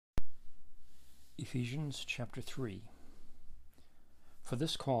Ephesians chapter 3. For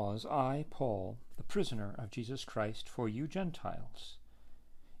this cause I, Paul, the prisoner of Jesus Christ, for you Gentiles,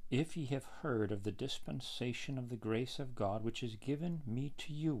 if ye have heard of the dispensation of the grace of God which is given me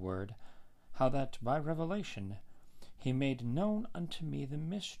to you ward, how that by revelation he made known unto me the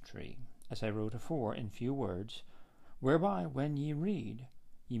mystery, as I wrote afore in few words, whereby when ye read,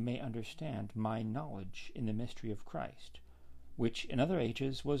 ye may understand my knowledge in the mystery of Christ, which in other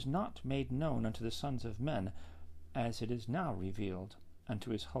ages was not made known unto the sons of men, as it is now revealed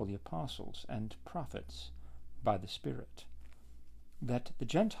unto his holy apostles and prophets by the Spirit, that the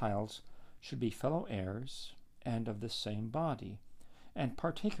Gentiles should be fellow heirs and of the same body, and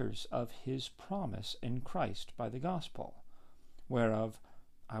partakers of his promise in Christ by the gospel, whereof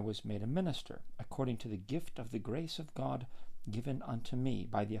I was made a minister, according to the gift of the grace of God given unto me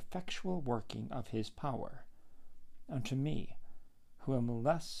by the effectual working of his power. Unto me, who am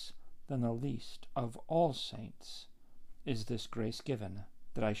less than the least of all saints, is this grace given,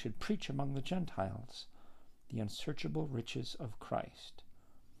 that I should preach among the Gentiles the unsearchable riches of Christ,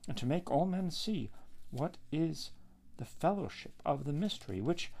 and to make all men see what is the fellowship of the mystery,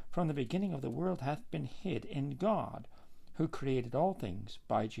 which from the beginning of the world hath been hid in God, who created all things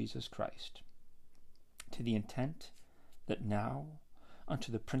by Jesus Christ, to the intent that now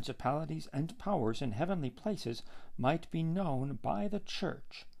unto the principalities and powers in heavenly places might be known by the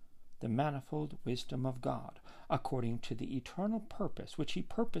church the manifold wisdom of God, according to the eternal purpose which he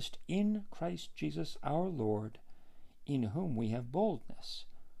purposed in Christ Jesus our Lord, in whom we have boldness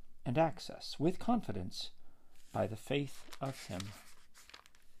and access with confidence by the faith of him.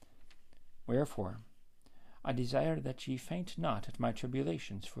 Wherefore I desire that ye faint not at my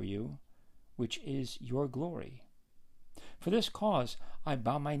tribulations for you, which is your glory. For this cause I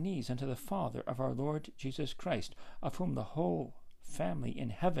bow my knees unto the Father of our Lord Jesus Christ, of whom the whole family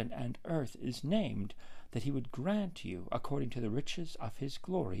in heaven and earth is named, that he would grant you, according to the riches of his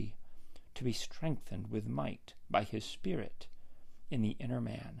glory, to be strengthened with might by his Spirit in the inner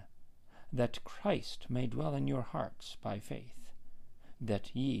man, that Christ may dwell in your hearts by faith,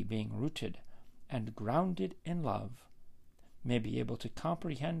 that ye, being rooted and grounded in love, may be able to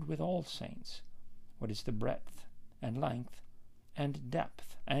comprehend with all saints what is the breadth and length, and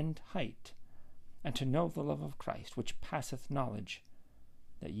depth, and height, and to know the love of Christ, which passeth knowledge,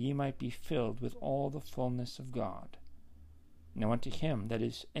 that ye might be filled with all the fullness of God. Now unto him that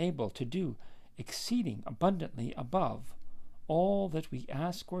is able to do exceeding abundantly above all that we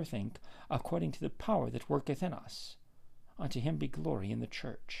ask or think, according to the power that worketh in us, unto him be glory in the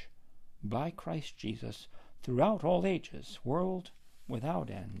church, by Christ Jesus, throughout all ages, world without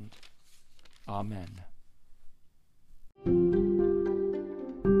end. Amen.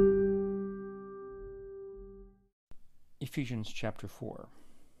 Ephesians chapter 4.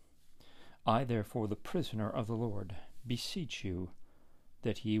 I therefore, the prisoner of the Lord, beseech you,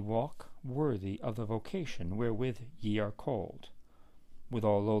 that ye walk worthy of the vocation wherewith ye are called, with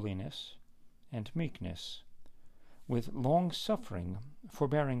all lowliness and meekness, with long-suffering,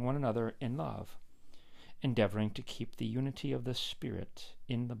 forbearing one another in love, endeavoring to keep the unity of the Spirit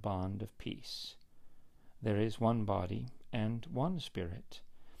in the bond of peace. There is one body and one Spirit,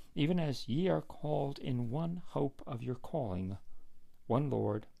 even as ye are called in one hope of your calling, one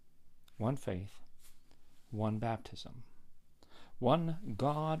Lord, one faith, one baptism, one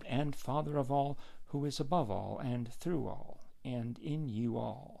God and Father of all, who is above all, and through all, and in you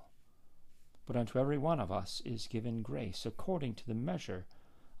all. But unto every one of us is given grace according to the measure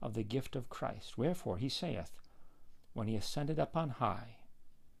of the gift of Christ. Wherefore he saith, when he ascended up on high,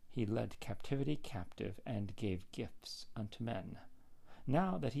 he led captivity captive, and gave gifts unto men.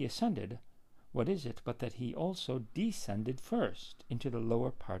 Now that he ascended, what is it but that he also descended first into the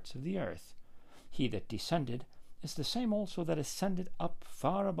lower parts of the earth? He that descended is the same also that ascended up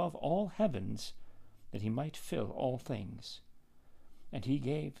far above all heavens, that he might fill all things. And he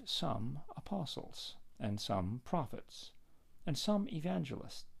gave some apostles, and some prophets, and some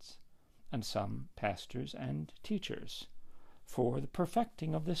evangelists, and some pastors and teachers, for the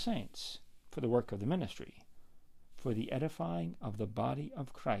perfecting of the saints, for the work of the ministry, for the edifying of the body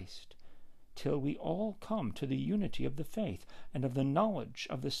of Christ, till we all come to the unity of the faith and of the knowledge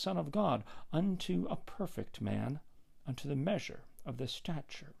of the Son of God, unto a perfect man, unto the measure of the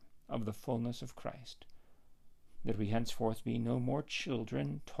stature of the fullness of Christ, that we henceforth be no more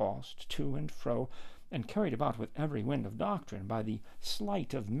children, tossed to and fro, and carried about with every wind of doctrine by the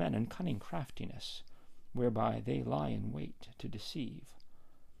sleight of men and cunning craftiness, whereby they lie in wait to deceive,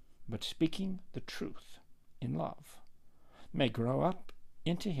 but speaking the truth in love, may grow up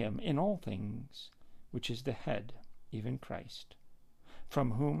into him in all things, which is the head, even Christ,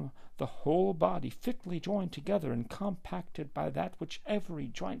 from whom the whole body, fitly joined together and compacted by that which every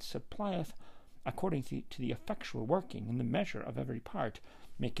joint supplieth, according to the effectual working in the measure of every part,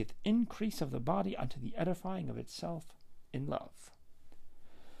 maketh increase of the body unto the edifying of itself in love.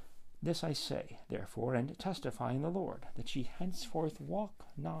 This I say, therefore, and testify in the Lord, that ye henceforth walk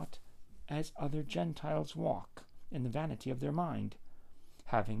not as other Gentiles walk, in the vanity of their mind,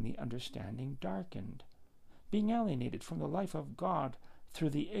 having the understanding darkened, being alienated from the life of God through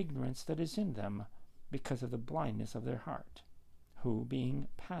the ignorance that is in them, because of the blindness of their heart, who, being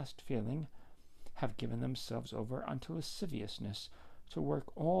past feeling, have given themselves over unto lasciviousness, to work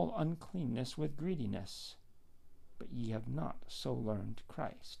all uncleanness with greediness. But ye have not so learned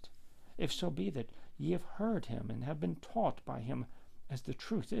Christ, if so be that ye have heard him, and have been taught by him, as the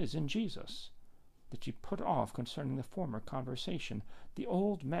truth is in Jesus, that ye put off concerning the former conversation the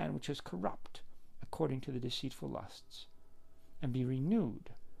old man which is corrupt according to the deceitful lusts, and be renewed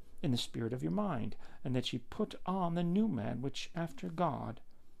in the spirit of your mind, and that ye put on the new man which after God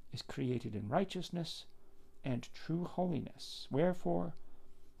is created in righteousness and true holiness. Wherefore,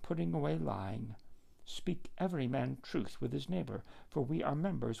 putting away lying, speak every man truth with his neighbor, for we are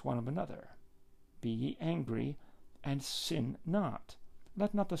members one of another. Be ye angry, and sin not.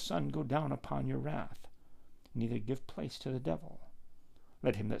 Let not the sun go down upon your wrath, neither give place to the devil.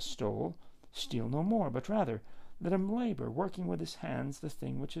 Let him that stole steal no more, but rather let him labor, working with his hands the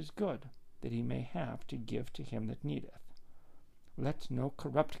thing which is good, that he may have to give to him that needeth. Let no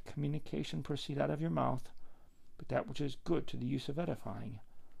corrupt communication proceed out of your mouth, but that which is good to the use of edifying,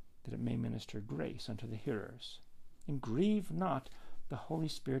 that it may minister grace unto the hearers. And grieve not the Holy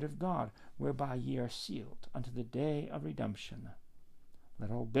Spirit of God, whereby ye are sealed unto the day of redemption.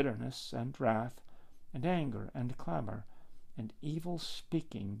 Let all bitterness and wrath and anger and clamor and evil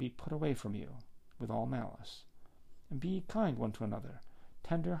speaking be put away from you, with all malice. And be ye kind one to another,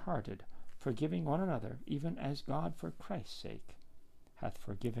 tender-hearted, forgiving one another, even as God for Christ's sake hath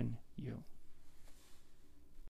forgiven you.